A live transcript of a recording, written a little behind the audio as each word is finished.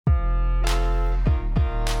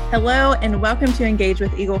Hello, and welcome to Engage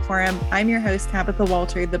with Eagle Forum. I'm your host, Tabitha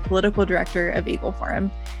Walter, the political director of Eagle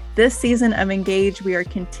Forum. This season of Engage, we are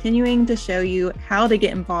continuing to show you how to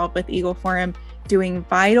get involved with Eagle Forum, doing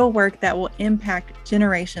vital work that will impact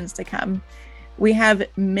generations to come. We have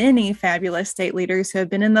many fabulous state leaders who have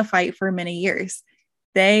been in the fight for many years.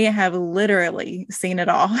 They have literally seen it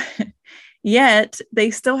all. Yet,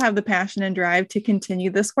 they still have the passion and drive to continue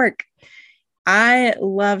this work. I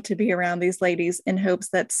love to be around these ladies in hopes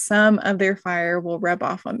that some of their fire will rub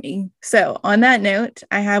off on me. So on that note,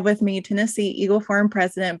 I have with me Tennessee Eagle Forum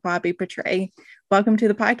President Bobby Petre. Welcome to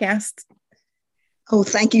the podcast. Oh,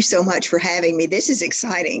 thank you so much for having me. This is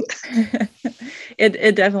exciting.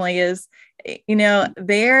 It definitely is. You know,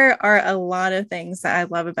 there are a lot of things that I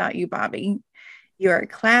love about you, Bobby. You're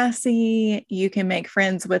classy. You can make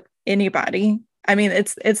friends with anybody. I mean,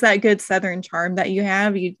 it's that good Southern charm that you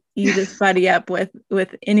have. You just buddy up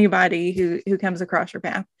with anybody who comes across your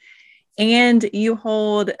path, and you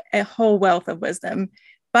hold a whole wealth of wisdom.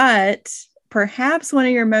 But perhaps one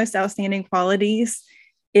of your most outstanding qualities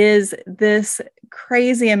is this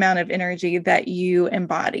crazy amount of energy that you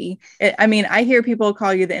embody. I hear people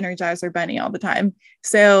call you the Energizer Bunny all the time.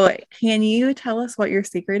 So can you tell us what your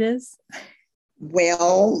secret is?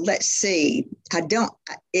 Well, let's see.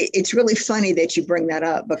 It's really funny that you bring that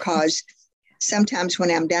up, because sometimes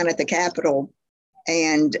when I'm down at the Capitol,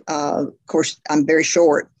 and of course, I'm very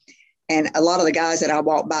short, and a lot of the guys that I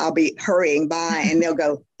walk by, I'll be hurrying by and they'll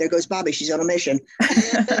go, "There goes Bobby, she's on a mission."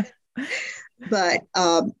 But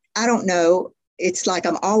I don't know. It's like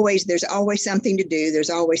there's always something to do. There's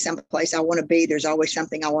always some place I want to be. There's always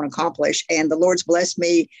something I want to accomplish. And the Lord's blessed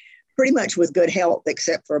me pretty much with good health,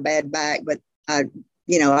 except for a bad back. But I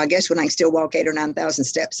guess when I can still walk 8,000 or 9,000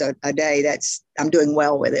 steps a day, I'm doing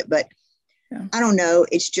well with it. But yeah. I don't know.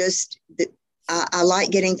 It's just that I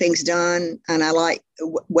like getting things done, and I like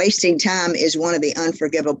wasting time is one of the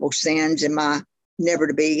unforgivable sins in my never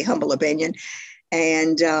to be humble opinion.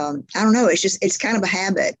 And I don't know. It's kind of a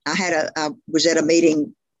habit. I was at a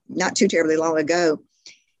meeting not too terribly long ago,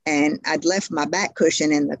 and I'd left my back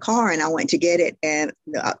cushion in the car, and I went to get it, and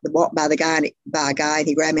I walked by a guy, and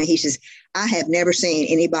he grabbed me. He says, "I have never seen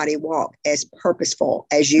anybody walk as purposeful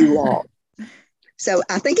as you walk." So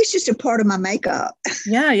I think it's just a part of my makeup.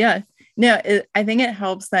 Yeah. No, I think it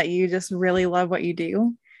helps that you just really love what you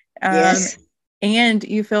do. Yes. And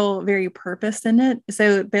you feel very purposed in it.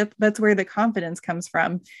 So that's where the confidence comes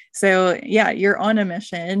from. So yeah, you're on a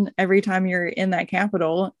mission every time you're in that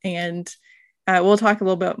Capitol. And we'll talk a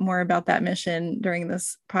little bit more about that mission during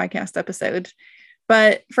this podcast episode.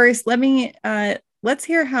 But first, let's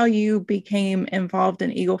hear how you became involved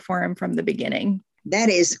in Eagle Forum from the beginning. That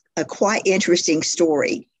is a quite interesting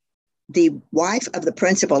story. The wife of the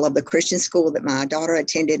principal of the Christian school that my daughter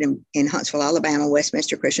attended in Huntsville, Alabama,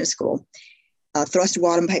 Westminster Christian School, thrust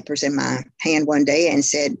Wadham papers in my hand one day and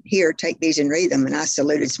said, "Here, take these and read them." And I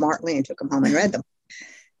saluted smartly and took them home and read them.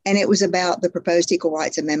 And it was about the proposed Equal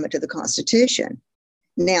Rights Amendment to the Constitution.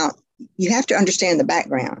 Now, you have to understand the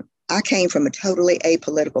background. I came from a totally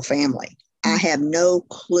apolitical family. I have no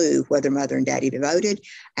clue whether mother and daddy voted.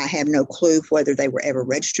 I have no clue whether they were ever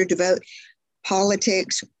registered to vote.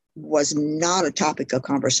 Politics was not a topic of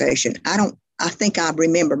conversation. I think I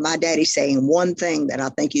remember my daddy saying one thing that I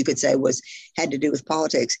think you could say had to do with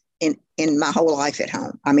politics in my whole life at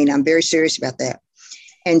home. I mean, I'm very serious about that.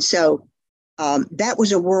 And so that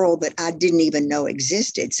was a world that I didn't even know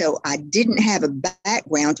existed. So I didn't have a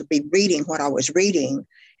background to be reading what I was reading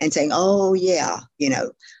and saying, "Oh yeah,"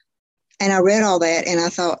 And I read all that, and I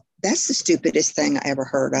thought, that's the stupidest thing I ever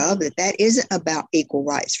heard of, that isn't about equal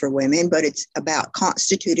rights for women, but it's about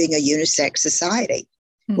constituting a unisex society,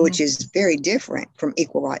 which is very different from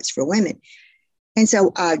equal rights for women. And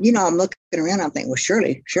so, I'm looking around, I'm thinking, well,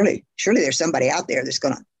 surely there's somebody out there that's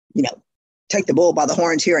going to, take the bull by the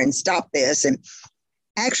horns here and stop this. And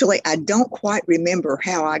actually, I don't quite remember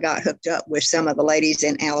how I got hooked up with some of the ladies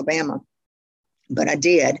in Alabama, but I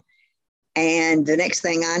did. And the next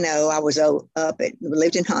thing I know, I was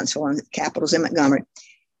lived in Huntsville, and the Capitol's in Montgomery.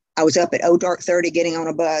 I was up at dark 30 getting on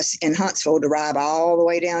a bus in Huntsville to ride all the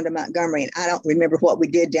way down to Montgomery. And I don't remember what we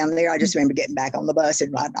did down there. I just remember getting back on the bus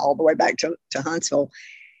and riding all the way back to Huntsville.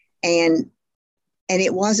 And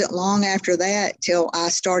it wasn't long after that till I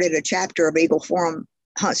started a chapter of Eagle Forum,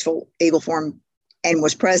 Huntsville Eagle Forum, and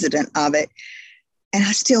was president of it. And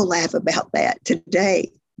I still laugh about that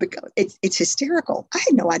today, because it's hysterical. I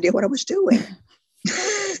had no idea what I was doing.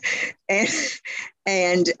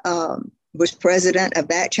 and was president of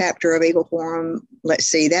that chapter of Eagle Forum. Let's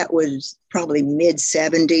see, that was probably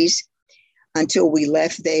mid-70s until we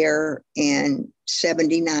left there in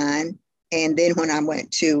 79. And then when I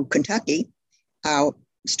went to Kentucky, I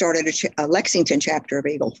started a Lexington chapter of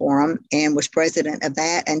Eagle Forum and was president of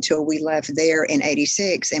that until we left there in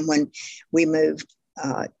 86. And when we moved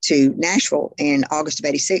to Nashville in August of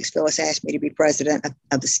 86, Phyllis asked me to be president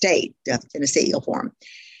of the state of Tennessee Eagle Forum.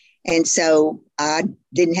 And so I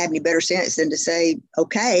didn't have any better sense than to say,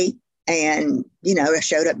 okay. And, I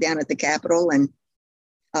showed up down at the Capitol, and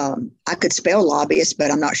I could spell lobbyist,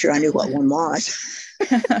 but I'm not sure I knew what one was.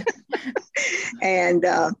 and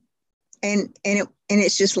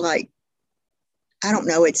it's just like, I don't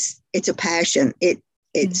know, it's a passion. It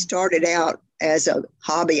started out as a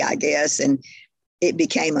hobby, I guess, and it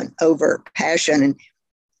became an over passion. And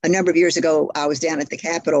a number of years ago, I was down at the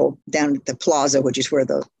Capitol, down at the plaza, which is where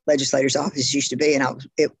the legislators' office used to be. And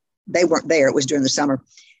they weren't there. It was during the summer.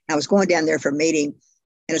 I was going down there for a meeting, and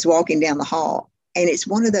I was walking down the hall. And it's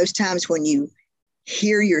one of those times when you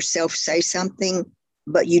hear yourself say something,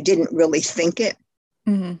 but you didn't really think it.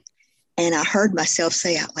 Mm-hmm. And I heard myself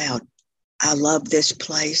say out loud, I love this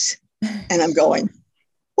place. And I'm going,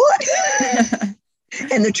 what?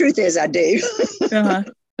 And the truth is I do. Uh-huh.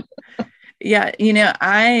 Yeah.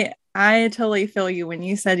 I totally feel you when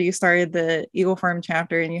you said you started the Eagle Forum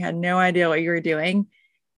chapter and you had no idea what you were doing.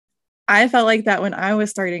 I felt like that when I was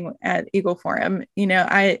starting at Eagle Forum.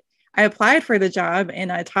 I applied for the job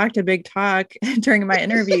and I talked a big talk during my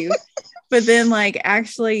interview, but then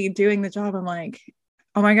actually doing the job, I'm like,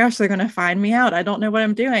 oh my gosh, they're going to find me out. I don't know what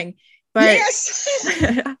I'm doing. But yes.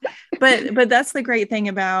 but that's the great thing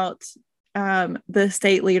about the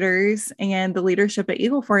state leaders and the leadership at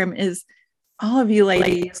Eagle Forum is all of you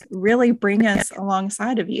ladies really bring us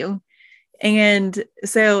alongside of you. And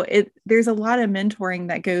so there's a lot of mentoring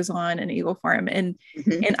that goes on in Eagle Forum. And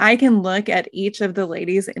I can look at each of the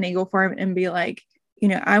ladies in Eagle Forum and be like,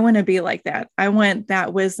 I want to be like that. I want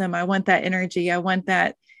that wisdom. I want that energy. I want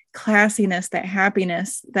that classiness, that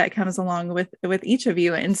happiness that comes along with each of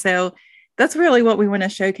you. And so that's really what we want to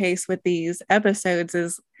showcase with these episodes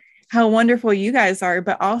is how wonderful you guys are,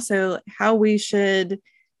 but also how we should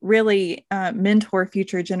really mentor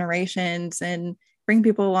future generations and bring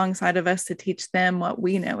people alongside of us to teach them what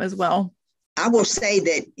we know as well. I will say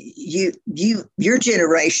that your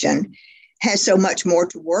generation has so much more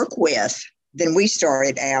to work with than we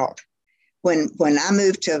started out. When I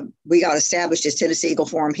moved we got established as Tennessee Eagle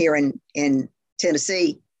Forum here in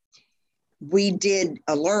Tennessee, we did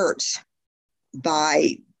alerts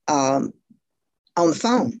by on the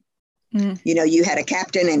phone. Mm. You had a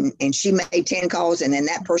captain and she made 10 calls and then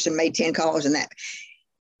that person made 10 calls and that.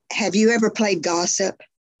 Have you ever played gossip?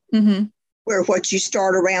 Mm-hmm. Where what you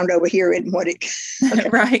start around over here and what it okay.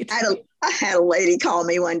 Right. I had a lady call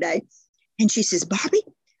me one day and she says, Bobby,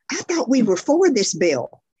 I thought we were for this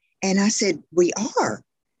bill. And I said, we are.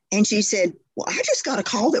 And she said, well, I just got a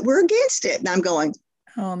call that we're against it. And I'm going,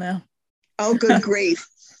 oh no. Oh, good grief.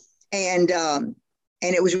 And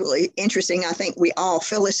it was really interesting. I think we all,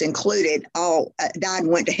 Phyllis included, all died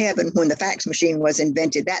and went to heaven when the fax machine was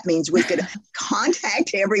invented. That means we could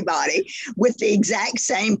contact everybody with the exact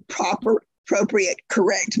same proper, appropriate,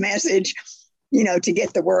 correct message, to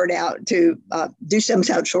get the word out, to do some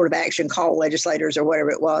sort of action, call legislators or whatever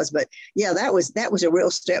it was. But yeah, that was a real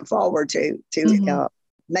step forward to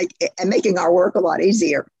making our work a lot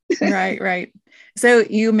easier. Right. So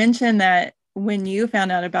you mentioned that when you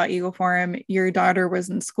found out about Eagle Forum, your daughter was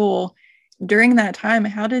in school. During that time,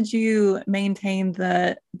 how did you maintain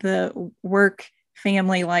the work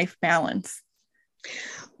family life balance?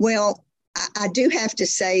 Well, I do have to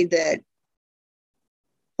say that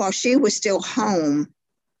while she was still home,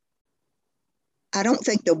 I don't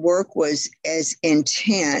think the work was as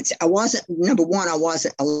intense. Number one, I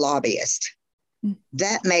wasn't a lobbyist. Mm-hmm.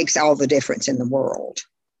 That makes all the difference in the world.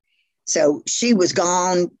 So she was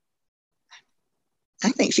gone. I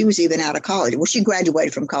think she was even out of college. Well, she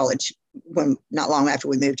graduated from college not long after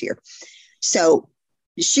we moved here. So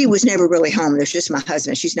she was never really home. There's just my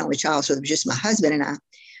husband. She's an only child, so it was just my husband and I.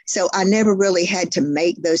 So I never really had to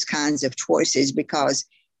make those kinds of choices because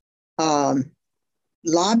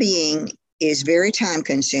lobbying is very time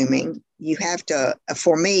consuming. You have to,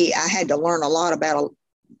 for me, I had to learn a lot about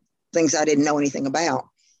things I didn't know anything about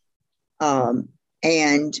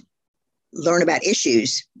and learn about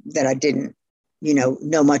issues that I didn't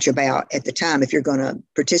know much about at the time. If you're going to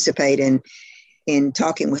participate in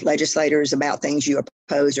talking with legislators about things you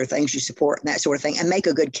oppose or things you support and that sort of thing, and make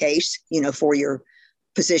a good case, for your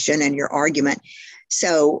position and your argument.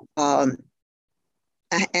 So,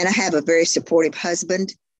 I have a very supportive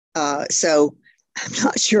husband. So I'm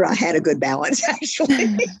not sure I had a good balance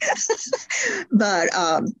actually, but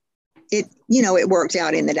it worked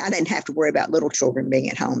out in that I didn't have to worry about little children being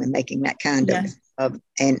at home and making that kind of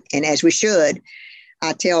and as we should.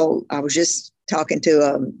 I was just talking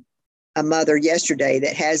to a mother yesterday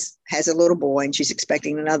that has a little boy, and she's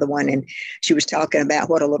expecting another one, and she was talking about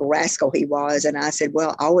what a little rascal he was. And I said,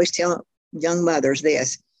 well, I always tell young mothers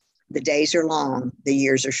this: the days are long, the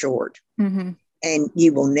years are short. Mm-hmm. And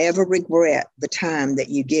you will never regret the time that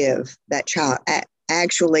you give that child.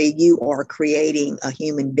 Actually, you are creating a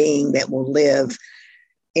human being that will live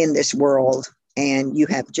in this world, and you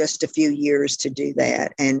have just a few years to do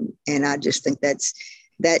that. And I just think that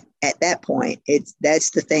at that point, that's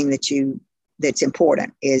the thing that's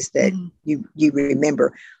important, is that you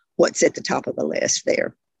remember what's at the top of the list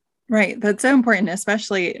there. Right. That's so important,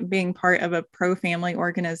 especially being part of a pro-family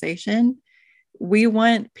organization. We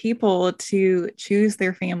want people to choose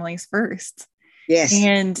their families first. Yes.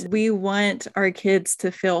 And we want our kids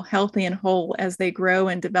to feel healthy and whole as they grow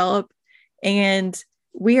and develop. And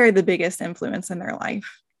we are the biggest influence in their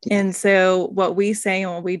life. Yes. And so what we say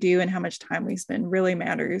and what we do and how much time we spend really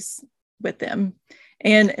matters with them.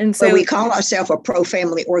 And so we call ourselves a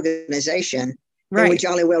pro-family organization, right? And we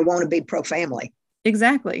jolly well want to be pro-family.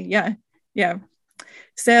 Exactly. Yeah. Yeah.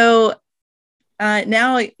 So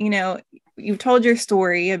now, you've told your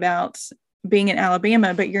story about being in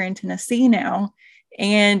Alabama, but you're in Tennessee now,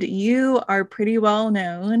 and you are pretty well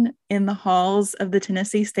known in the halls of the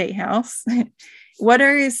Tennessee State House. What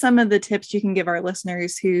are some of the tips you can give our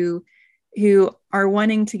listeners who are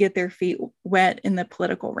wanting to get their feet wet in the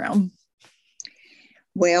political realm?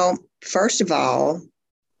 Well, first of all,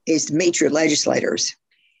 is to meet your legislators.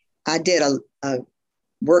 I did a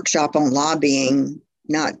workshop on lobbying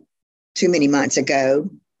not too many months ago,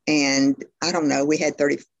 and I don't know, we had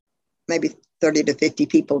 30 to 50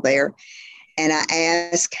 people there. And I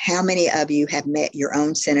asked, how many of you have met your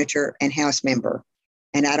own senator and House member?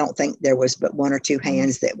 And I don't think there was but one or two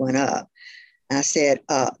hands that went up. I said,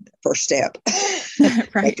 first step,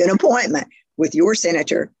 right. Make an appointment with your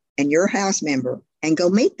senator and your House member and go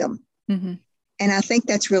meet them. Mm-hmm. And I think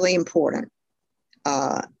that's really important.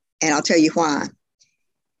 And I'll tell you why.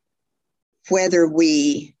 Whether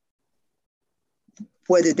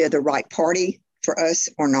they're the right party for us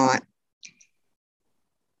or not,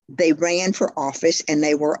 they ran for office and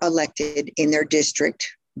they were elected in their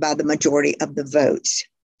district by the majority of the votes.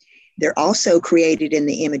 They're also created in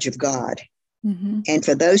the image of God. Mm-hmm. And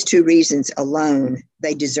for those two reasons alone,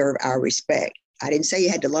 they deserve our respect. I didn't say you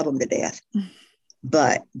had to love them to death,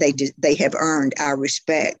 but they have earned our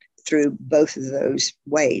respect through both of those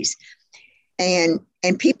ways. And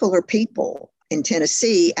people are people. In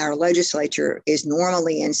Tennessee, our legislature is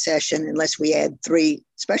normally in session, unless we add 3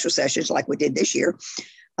 special sessions like we did this year,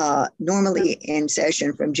 normally in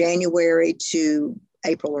session from January to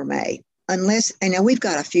April or May. Unless, and now we've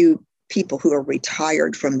got a few people who are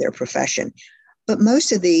retired from their profession, but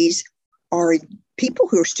most of these are people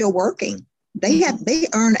who are still working. They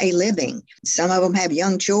earn a living. Some of them have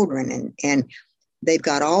young children and they've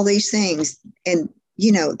got all these things. And,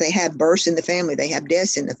 they have births in the family. They have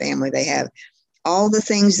deaths in the family. They have all the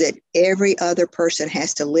things that every other person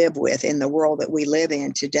has to live with in the world that we live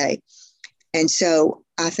in today. And so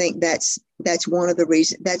I think that's one of the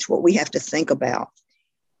reasons, that's what we have to think about.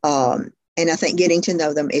 And I think getting to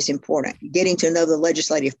know them is important. Getting to know the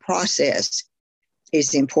legislative process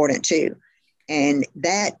is important too. And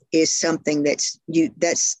that is something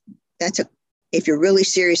if you're really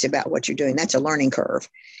serious about what you're doing, that's a learning curve.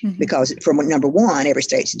 Mm-hmm. Because from number one, every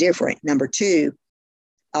state's different. Number two,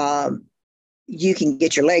 you can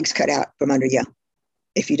get your legs cut out from under you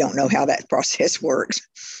if you don't know how that process works.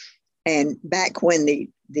 And back when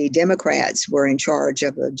the Democrats were in charge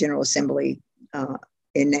of the General Assembly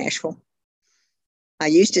in Nashville, I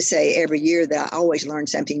used to say every year that I always learned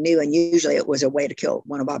something new, and usually it was a way to kill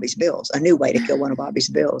one of Bobby's bills, a new way to kill one of Bobby's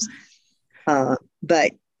bills.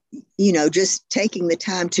 But just taking the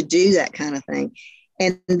time to do that kind of thing,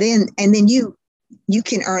 and then you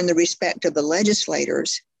can earn the respect of the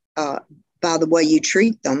legislators by the way you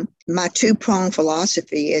treat them. My 2-pronged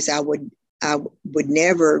philosophy is I would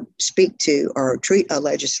never speak to or treat a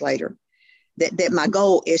legislator. That my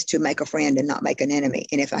goal is to make a friend and not make an enemy.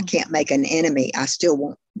 And if I can't make an enemy, I still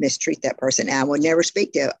won't mistreat that person. I would never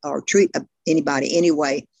speak to or treat anybody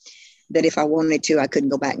anyway that if I wanted to, I couldn't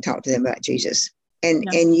go back and talk to them about Jesus. And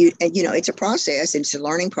it's a process, it's a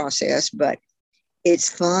learning process, but it's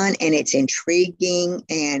fun and it's intriguing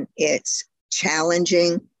and it's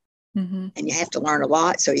challenging. Mm-hmm. And you have to learn a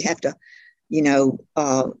lot. So you have to,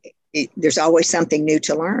 there's always something new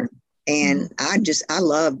to learn. And I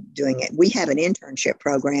love doing it. We have an internship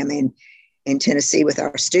program in Tennessee with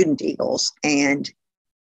our student Eagles. And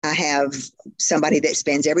I have somebody that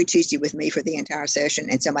spends every Tuesday with me for the entire session,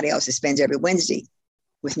 and somebody else that spends every Wednesday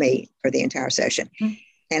with me for the entire session. Mm-hmm.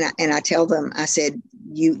 And I tell them, I said,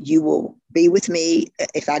 you will be with me.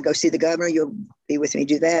 If I go see the governor, you'll be with me,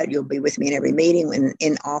 do that. You'll be with me in every meeting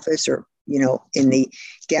in office or, in the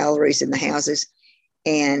galleries and the houses.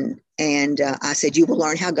 And I said, you will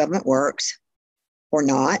learn how government works or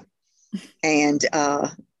not. And,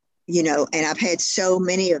 and I've had so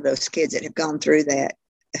many of those kids that have gone through that,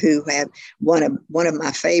 who have one of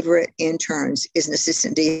my favorite interns is an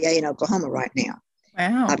assistant DA in Oklahoma right now.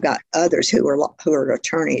 Wow. I've got others who are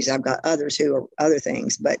attorneys. I've got others who are other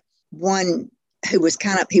things, but one who was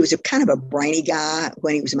kind of a brainy guy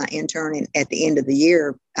when he was my intern. And at the end of the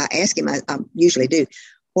year, I asked him, I usually do,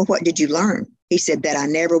 well, what did you learn? He said that I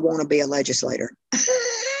never want to be a legislator.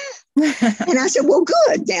 And I said, well,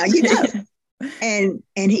 good. Now, and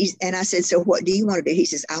I said, so what do you want to do? He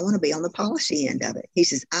says, I want to be on the policy end of it. He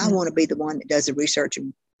says, I want to be the one that does the research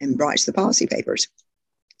and writes the policy papers.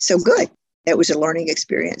 So good. That was a learning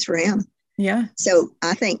experience for him. Yeah. So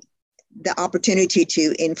I think the opportunity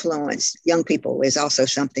to influence young people is also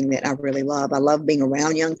something that I really love. I love being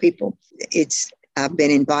around young people. I've been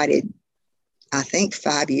invited, I think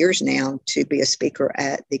 5 years now, to be a speaker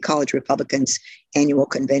at the College Republicans annual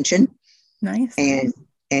convention. Nice. And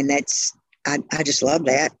that's, I just love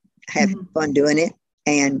that. I have fun doing it.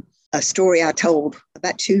 And a story I told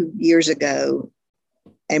about 2 years ago,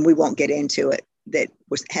 and we won't get into it, that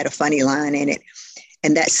had a funny line in it.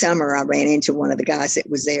 And that summer I ran into one of the guys that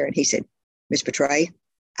was there, and he said, Ms. Petray,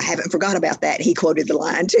 I haven't forgot about that. He quoted the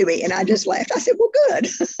line to me, and I just laughed. I said, well,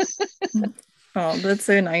 good. Oh, that's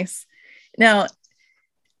so nice. Now,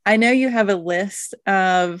 I know you have a list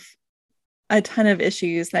of a ton of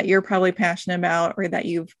issues that you're probably passionate about, or that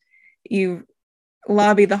you've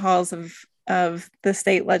lobbied the halls of the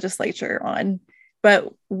state legislature on.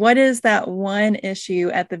 But what is that one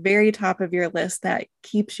issue at the very top of your list that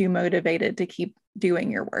keeps you motivated to keep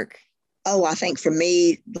doing your work? Oh, I think for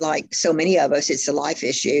me, like so many of us, it's a life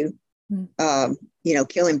issue. Mm-hmm.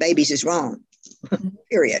 Killing babies is wrong,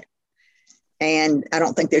 period. And I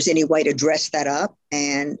don't think there's any way to dress that up.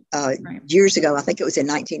 And right. Years ago, I think it was in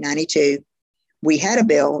 1992, we had a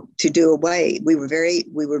bill to do away. We were very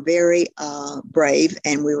brave,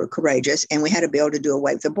 and we were courageous, and we had a bill to do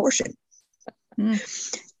away with abortion.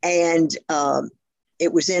 And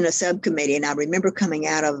it was in a subcommittee, and I remember coming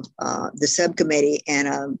out of the subcommittee, and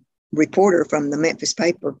a reporter from the Memphis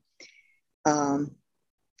paper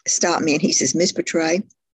stopped me, and he says, Ms. Petray,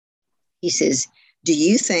 he says, do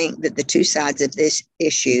you think that the two sides of this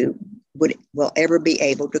issue will ever be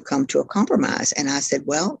able to come to a compromise? And I said,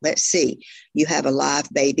 well, let's see. You have a live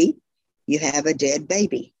baby, you have a dead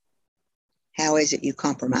baby. How is it you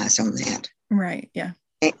compromise on that? Right. Yeah.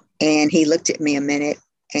 And he looked at me a minute,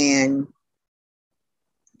 and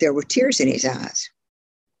there were tears in his eyes.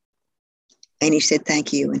 And he said,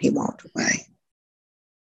 thank you. And he walked away.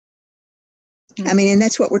 Mm-hmm. I mean, and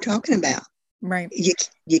that's what we're talking about. Right.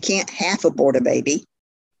 You can't half abort a baby.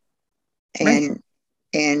 And, right.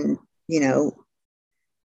 And,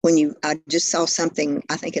 I just saw something,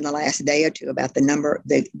 I think in the last day or two, about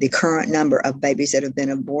the current number of babies that have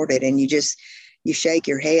been aborted. And you shake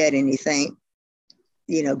your head and you think,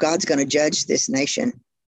 God's going to judge this nation.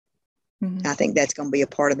 Mm-hmm. I think that's going to be a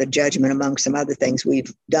part of the judgment among some other things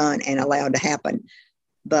we've done and allowed to happen.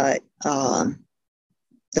 But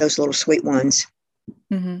those little sweet ones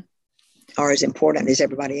are as important as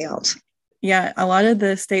everybody else. Yeah, a lot of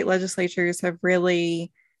the state legislatures have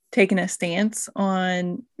really taken a stance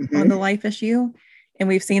on the life issue. And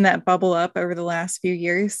we've seen that bubble up over the last few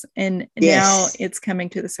years. And now it's coming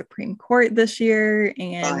to the Supreme Court this year.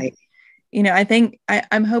 And right. I think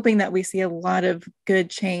I'm hoping that we see a lot of good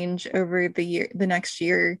change over the next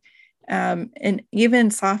year, and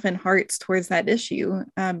even soften hearts towards that issue,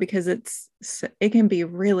 because it can be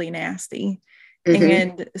really nasty.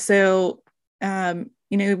 And so,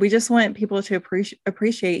 we just want people to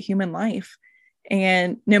appreciate human life.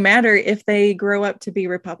 And no matter if they grow up to be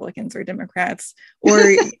Republicans or Democrats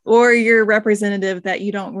or your representative that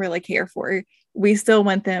you don't really care for, we still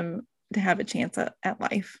want them to have a chance at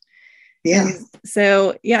life. Yeah. And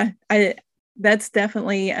so, yeah, that's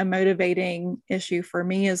definitely a motivating issue for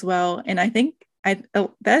me as well. And I think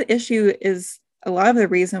that issue is a lot of the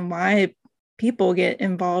reason why people get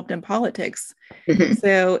involved in politics.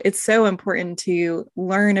 So it's so important to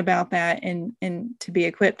learn about that and to be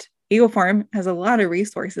equipped. Eagle Forum has a lot of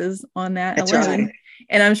resources on that alone. Right.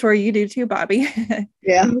 And I'm sure you do too, Bobby.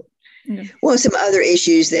 Yeah. Well, some other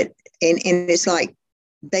issues that, and it's like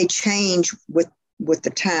they change with the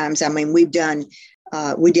times. I mean, we've done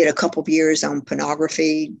We did a couple of years on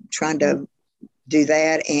pornography, trying to do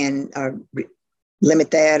that and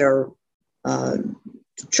limit that or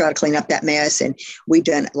try to clean up that mess. And we've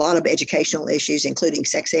done a lot of educational issues, including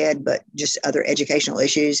sex ed, but just other educational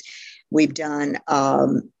issues. We've done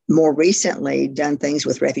more recently done things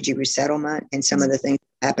with refugee resettlement and some of the things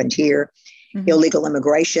that happened here. Mm-hmm. Illegal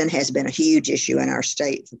immigration has been a huge issue in our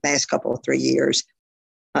state for the past couple of 3 years.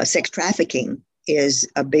 Sex trafficking is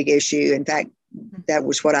a big issue. In fact, that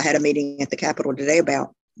was what I had a meeting at the Capitol today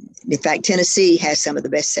about. In fact, Tennessee has some of the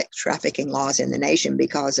best sex trafficking laws in the nation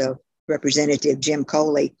because of Representative Jim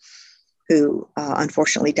Coley, who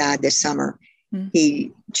unfortunately died this summer. Mm-hmm.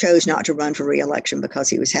 He chose not to run for re-election because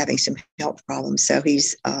he was having some health problems. So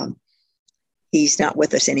he's not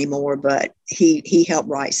with us anymore, but he helped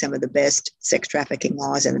write some of the best sex trafficking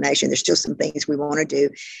laws in the nation. There's still some things we want to do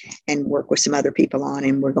and work with some other people on,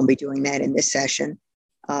 and we're going to be doing that in this session.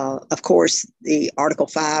 Of course, the Article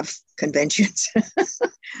 5 conventions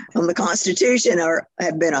on the Constitution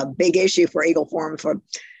have been a big issue for Eagle Forum for,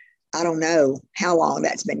 I don't know how long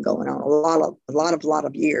that's been going on, a lot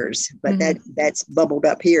of years, but that's bubbled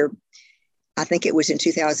up here. I think it was in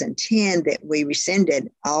 2010 that we rescinded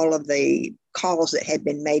all of the calls that had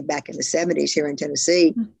been made back in the 70s here in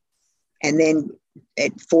Tennessee. And then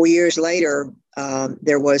 4 years later,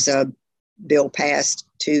 there was a bill passed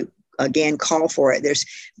to again call for it. There's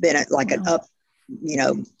been an up,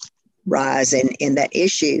 rise in that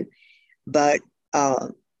issue. But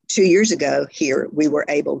 2 years ago here, we were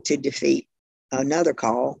able to defeat another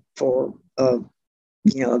call for, a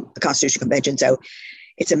Constitutional Convention. So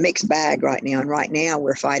it's a mixed bag right now. And right now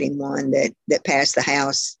we're fighting one that passed the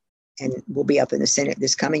House and will be up in the Senate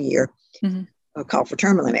this coming year, a call for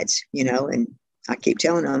term limits, and I keep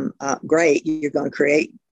telling them, great, you're going to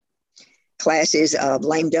create classes of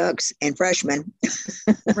lame ducks and freshmen.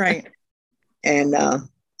 Right. And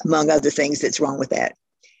among other things that's wrong with that.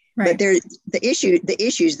 Right. But the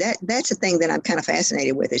issues, that's the thing that I'm kind of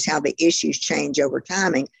fascinated with, is how the issues change over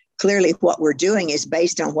time. And clearly what we're doing is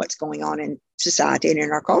based on what's going on in society and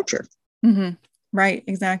in our culture. Mm-hmm. Right,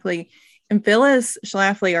 exactly. And Phyllis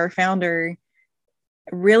Schlafly, our founder,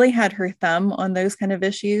 really had her thumb on those kind of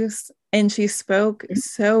issues. And she spoke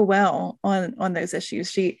so well on those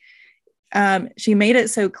issues. She made it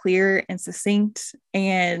so clear and succinct.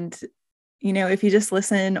 And, if you just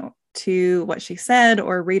listen to what she said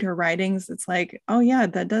or read her writings, it's like, oh yeah,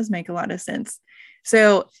 that does make a lot of sense.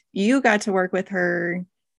 So you got to work with her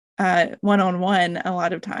one-on-one a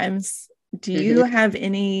lot of times. Do you have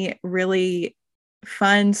any really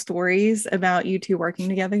fun stories about you two working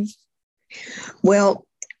together? Well,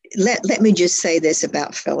 let me just say this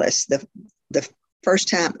about Phyllis. The first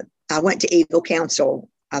time I went to Eagle Council,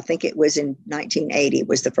 I think it was in 1980,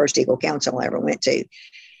 was the first Eagle Council I ever went to.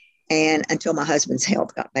 And until my husband's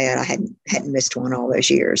health got bad, I hadn't missed one all those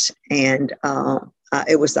years. And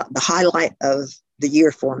it was the highlight of the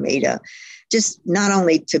year for me to just not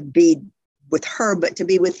only to be with her, but to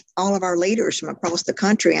be with all of our leaders from across the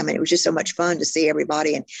country. I mean, it was just so much fun to see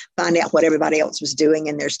everybody and find out what everybody else was doing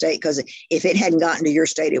in their state. Because if it hadn't gotten to your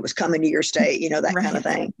state, it was coming to your state, that right. kind of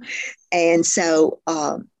thing. And so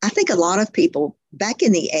I think a lot of people back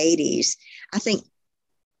in the 80s, I think,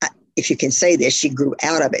 if you can say this, she grew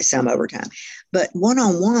out of it some over time. But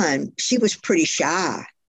one-on-one, she was pretty shy.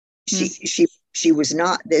 She was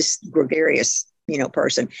not this gregarious,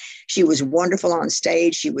 person. She was wonderful on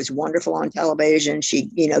stage. She was wonderful on television. She,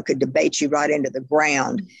 could debate you right into the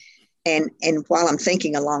ground. And while I'm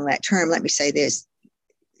thinking along that term, let me say this.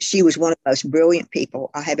 She was one of the most brilliant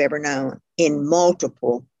people I have ever known in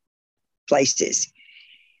multiple places.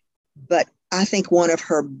 But I think one of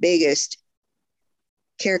her biggest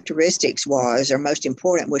characteristics most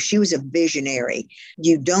important was she was a visionary.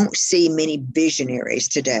 You don't see many visionaries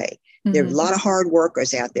today. There are a lot of hard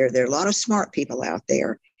workers out there. There are a lot of smart people out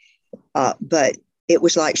there. But it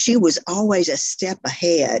was like she was always a step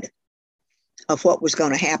ahead of what was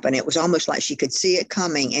going to happen. It was almost like she could see it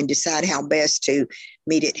coming and decide how best to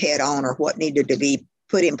meet it head on, or what needed to be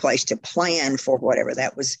put in place to plan for whatever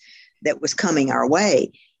that was coming our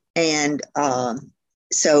way. And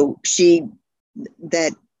so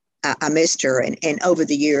I missed her. And over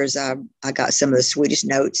the years, I got some of the sweetest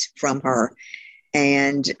notes from her.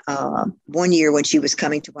 And one year when she was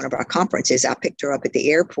coming to one of our conferences, I picked her up at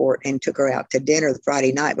the airport and took her out to dinner the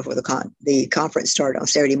Friday night before the conference started on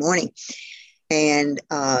Saturday morning. And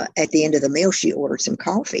at the end of the meal, she ordered some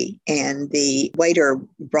coffee. And the waiter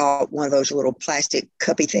brought one of those little plastic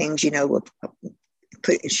cuppy things,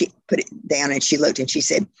 she put it down and she looked and she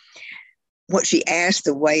said, what she asked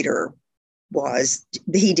the waiter was,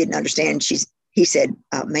 he didn't understand. he said,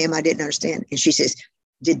 ma'am, I didn't understand. And she says,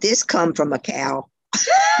 did this come from a cow?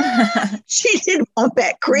 She didn't want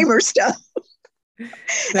that creamer stuff.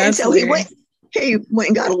 And so he went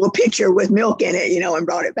and got a little pitcher with milk in it, and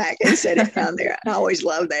brought it back and set it down there. I always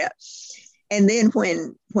love that. And then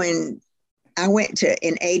when I went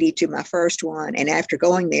in 80 to my first one, and after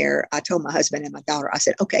going there, I told my husband and my daughter, I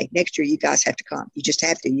said, okay, next year you guys have to come. You just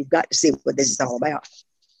have to. You've got to see what this is all about.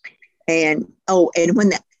 And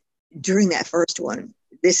during that first one,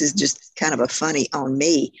 this is just kind of a funny on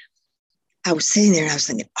me. I was sitting there and I was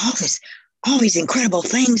thinking, all these incredible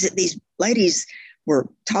things that these ladies were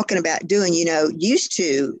talking about doing. Used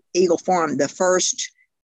to Eagle Forum, the first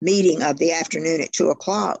meeting of the afternoon at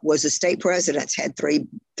 2:00 was the state presidents had three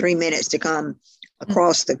minutes to come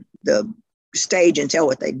across the stage and tell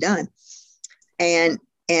what they'd done. And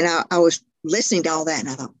I was listening to all that, and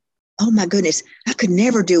I thought, oh my goodness, I could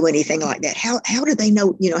never do anything like that. How do they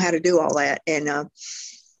know, how to do all that? And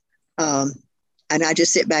I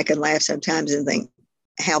just sit back and laugh sometimes and think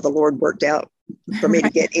how the Lord worked out for me to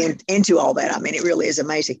get into all that. I mean, it really is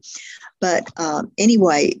amazing. But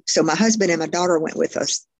anyway, so my husband and my daughter went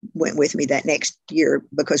with me that next year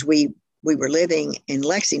because we were living in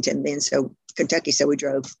Lexington then, so Kentucky. So we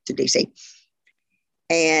drove to DC.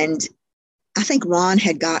 And I think Ron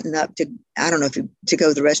had gotten up to, I don't know if to go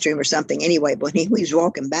to the restroom or something. Anyway, but when he was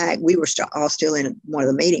walking back, we were all still in one of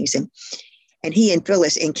the meetings, and he and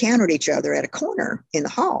Phyllis encountered each other at a corner in the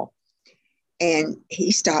hall. And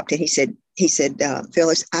he stopped and he said,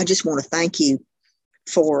 Phyllis, I just want to thank you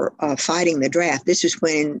for fighting the draft. This is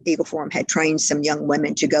when Eagle Forum had trained some young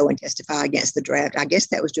women to go and testify against the draft. I guess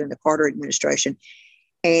that was during the Carter administration.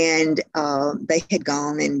 And they had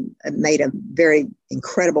gone and made a very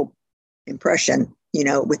incredible impression,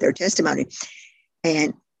 with their testimony.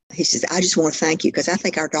 And he says, I just want to thank you, because I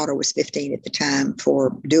think our daughter was 15 at the time,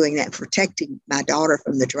 for doing that, protecting my daughter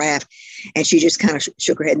from the draft. And she just kind of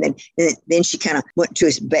shook her head. And then she kind of went to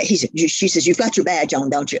his bed. She says, you've got your badge on,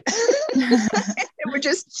 don't you? And we're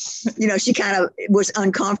just, she kind of was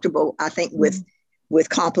uncomfortable, I think, with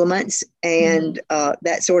compliments and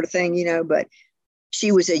that sort of thing, but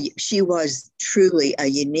she was truly a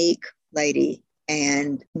unique lady.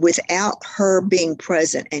 And without her being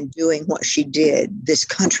present and doing what she did, this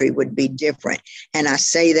country would be different. And I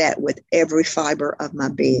say that with every fiber of my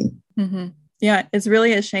being. Mm-hmm. Yeah, it's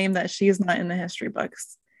really a shame that she's not in the history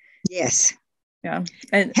books. Yes. Yeah.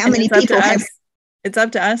 And how many people have? It's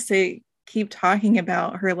up to us to keep talking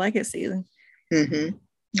about her legacy. Mm-hmm.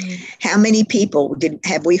 How many people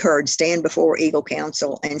have we heard stand before Eagle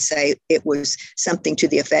Council and say it was something to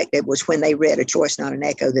the effect it was when they read A Choice Not an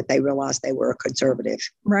Echo that they realized they were a conservative?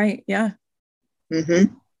 Right. Yeah.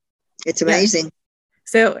 Mm-hmm. It's amazing. Yeah.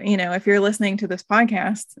 So, if you're listening to this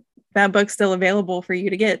podcast, that book's still available for you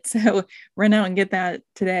to get. So run out and get that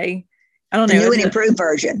today. I don't know. The new and improved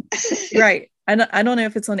version. Right. I don't know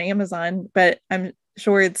if it's on Amazon, but I'm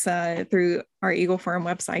sure it's through our Eagle Forum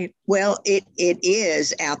website. Well, it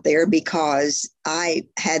is out there because I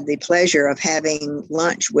had the pleasure of having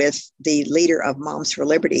lunch with the leader of Moms for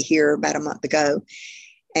Liberty here about a month ago.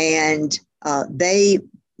 And the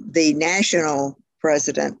national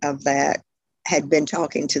president of that had been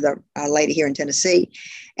talking to the lady here in Tennessee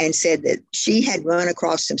and said that she had run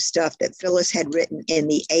across some stuff that Phyllis had written in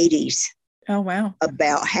the 80s. Oh, wow.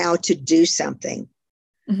 About how to do something.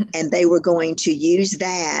 Mm-hmm. And they were going to use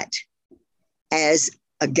that as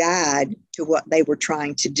a guide to what they were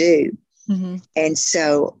trying to do. Mm-hmm. And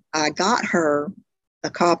so I got her a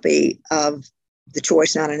copy of The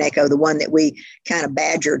Choice Not an Echo, the one that we kind of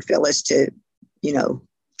badgered Phyllis to,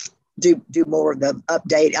 do more of the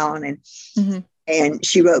update on. And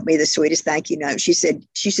she wrote me the sweetest thank you note. She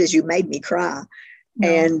says, you made me cry. No.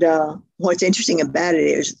 And what's interesting about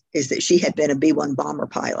it is that she had been a B-1 bomber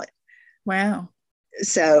pilot. Wow.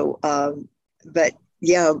 So, but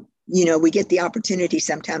yeah, we get the opportunity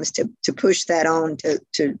sometimes to push that on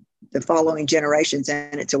to the following generations,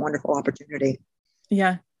 and it's a wonderful opportunity.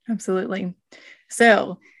 Yeah, absolutely.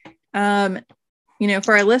 So, for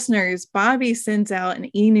our listeners, Bobby sends out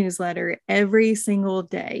an e-newsletter every single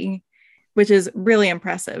day, which is really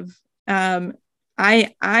impressive.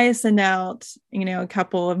 I send out, a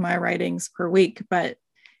couple of my writings per week, but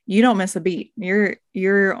you don't miss a beat.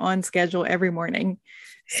 You're on schedule every morning.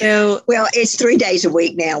 So, well, it's 3 days a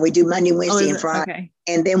week now. We do Monday, Wednesday, and Friday. Okay.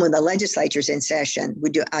 And then when the legislature's in session,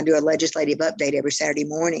 I do a legislative update every Saturday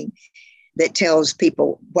morning that tells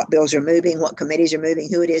people what bills are moving, what committees are moving,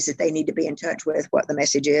 who it is that they need to be in touch with, what the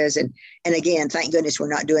message is. And again, thank goodness we're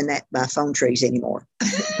not doing that by phone trees anymore.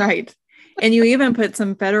 Right. And you even put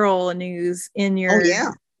some federal news in your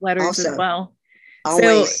letters also, as well.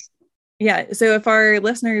 Always. So, Yeah. So if our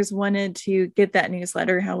listeners wanted to get that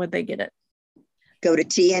newsletter, how would they get it? Go to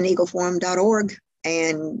tneagleforum.org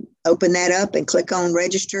and open that up and click on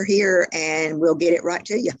register here, and we'll get it right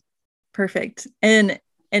to you. Perfect. And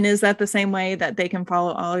is that the same way that they can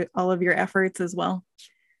follow all of your efforts as well?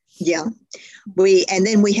 Yeah.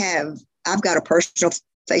 I've got a personal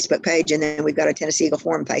Facebook page, and then we've got a Tennessee Eagle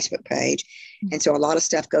Forum Facebook page. And so a lot of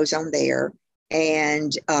stuff goes on there.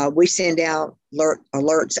 And we send out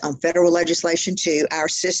alerts on federal legislation too. Our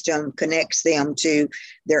system connects them to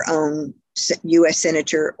their own U.S.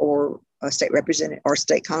 senator or a state representative or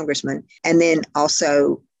state congressman. And then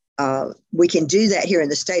also we can do that here in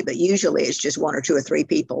the state, but usually it's just one or two or three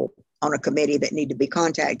people on a committee that need to be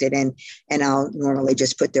contacted. And I'll normally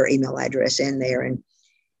just put their email address in there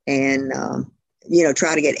and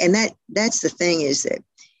try to get, and that's the thing is that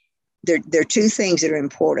there are two things that are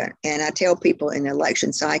important. And I tell people in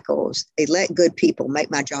election cycles, elect good people, make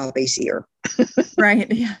my job easier.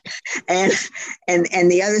 Right. Yeah. And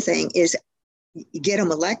the other thing is get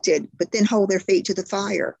them elected, but then hold their feet to the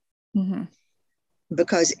fire. Mm-hmm.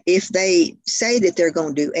 Because if they say that they're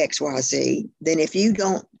going to do X, Y, Z, then if you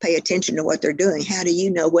don't pay attention to what they're doing, how do you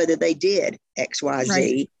know whether they did X, Y,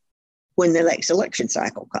 Z when the next election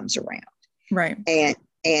cycle comes around? Right. And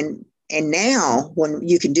now when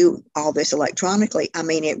you can do all this electronically, I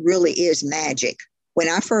mean, it really is magic. When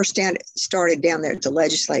I first started down there at the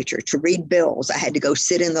legislature to read bills, I had to go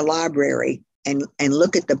sit in the library and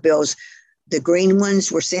look at the bills. The green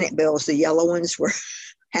ones were Senate bills. The yellow ones were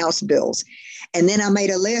House bills. And then I made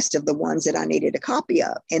a list of the ones that I needed a copy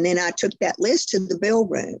of. And then I took that list to the bill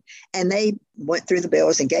room, and they went through the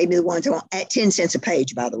bills and gave me the ones at 10 cents a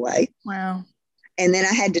page, by the way. Wow. And then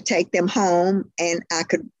I had to take them home, and I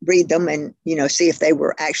could read them and, see if they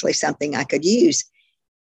were actually something I could use.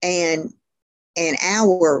 And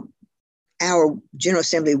our General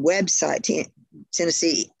Assembly website,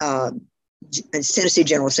 Tennessee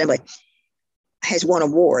General Assembly, has won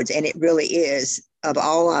awards, and it really is. Of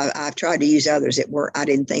all, I've tried to use others that I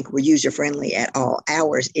didn't think were user-friendly at all.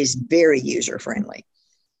 Ours is very user-friendly.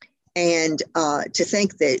 And to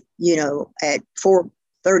think that, at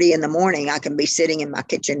 4:30 in the morning, I can be sitting in my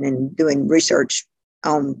kitchen and doing research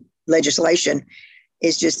on legislation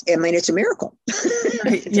is just, I mean, it's a miracle.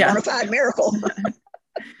 Right. It's a bona fide miracle.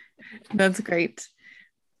 That's great.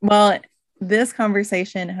 Well, this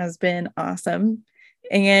conversation has been awesome.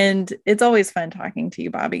 And it's always fun talking to you,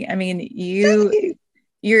 Bobby. I mean,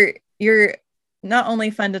 you're not only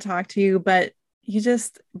fun to talk to, but you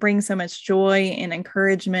just bring so much joy and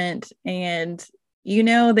encouragement, and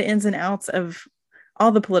the ins and outs of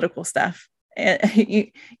all the political stuff.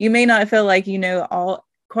 You may not feel like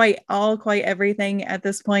quite everything at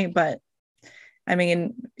this point, but I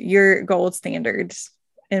mean, you're gold standards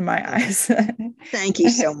in my eyes. Thank you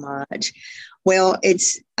so much. Well,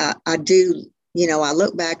 it's I do. I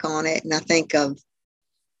look back on it and I think of,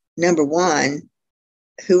 number one,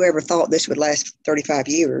 whoever thought this would last 35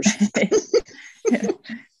 years? Yeah.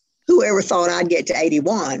 Whoever thought I'd get to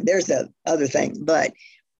 81? There's the other thing. But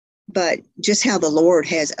just how the Lord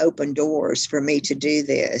has opened doors for me to do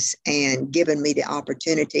this and given me the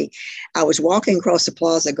opportunity. I was walking across the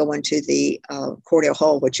plaza going to the Cordell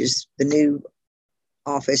Hall, which is the new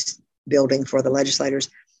office building for the legislators,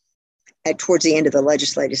 towards the end of the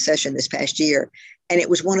legislative session this past year. And it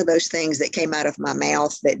was one of those things that came out of my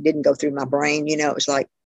mouth that didn't go through my brain. It was like,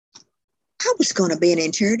 I was going to be an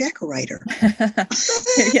interior decorator.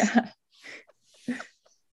 Yeah.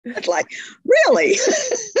 It's like, really?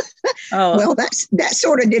 Oh, well, that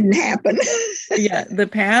sort of didn't happen. Yeah. The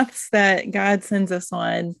paths that God sends us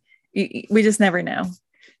on, we just never know.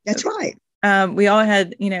 That's right. We all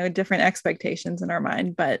had, different expectations in our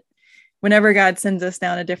mind, but whenever God sends us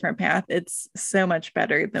down a different path, it's so much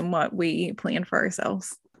better than what we plan for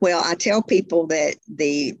ourselves. Well, I tell people that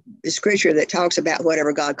the scripture that talks about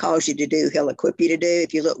whatever God calls you to do, he'll equip you to do.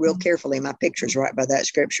 If you look real carefully, my picture's right by that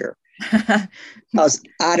scripture. Because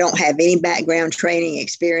I don't have any background, training,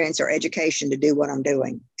 experience, or education to do what I'm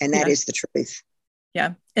doing. And that is the truth.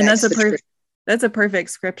 Yeah. And that's a perfect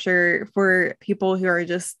scripture for people who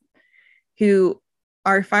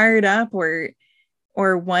are fired up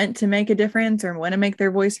or want to make a difference or want to make their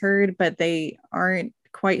voice heard, but they aren't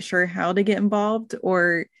quite sure how to get involved,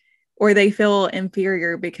 or they feel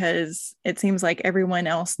inferior because it seems like everyone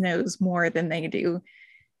else knows more than they do.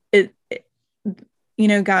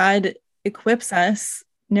 God equips us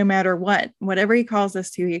no matter whatever he calls us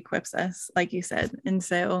to, he equips us, like you said. And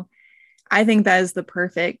so I think that is the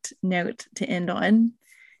perfect note to end on.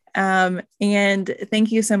 And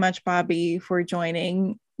thank you so much, Bobby, for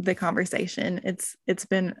joining the conversation. It's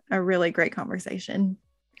been a really great conversation.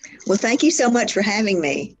 Well, thank you so much for having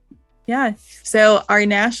me. Yeah. So our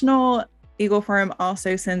National Eagle Forum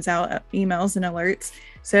also sends out emails and alerts.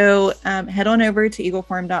 So head on over to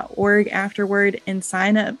eagleforum.org afterward and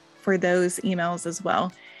sign up for those emails as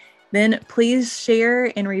well. Then please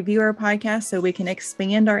share and review our podcast so we can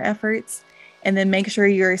expand our efforts. And then make sure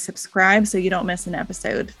you're subscribed so you don't miss an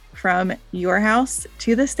episode. From your house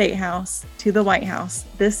to the State House to the White House,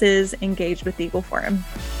 this is Engage with Eagle Forum.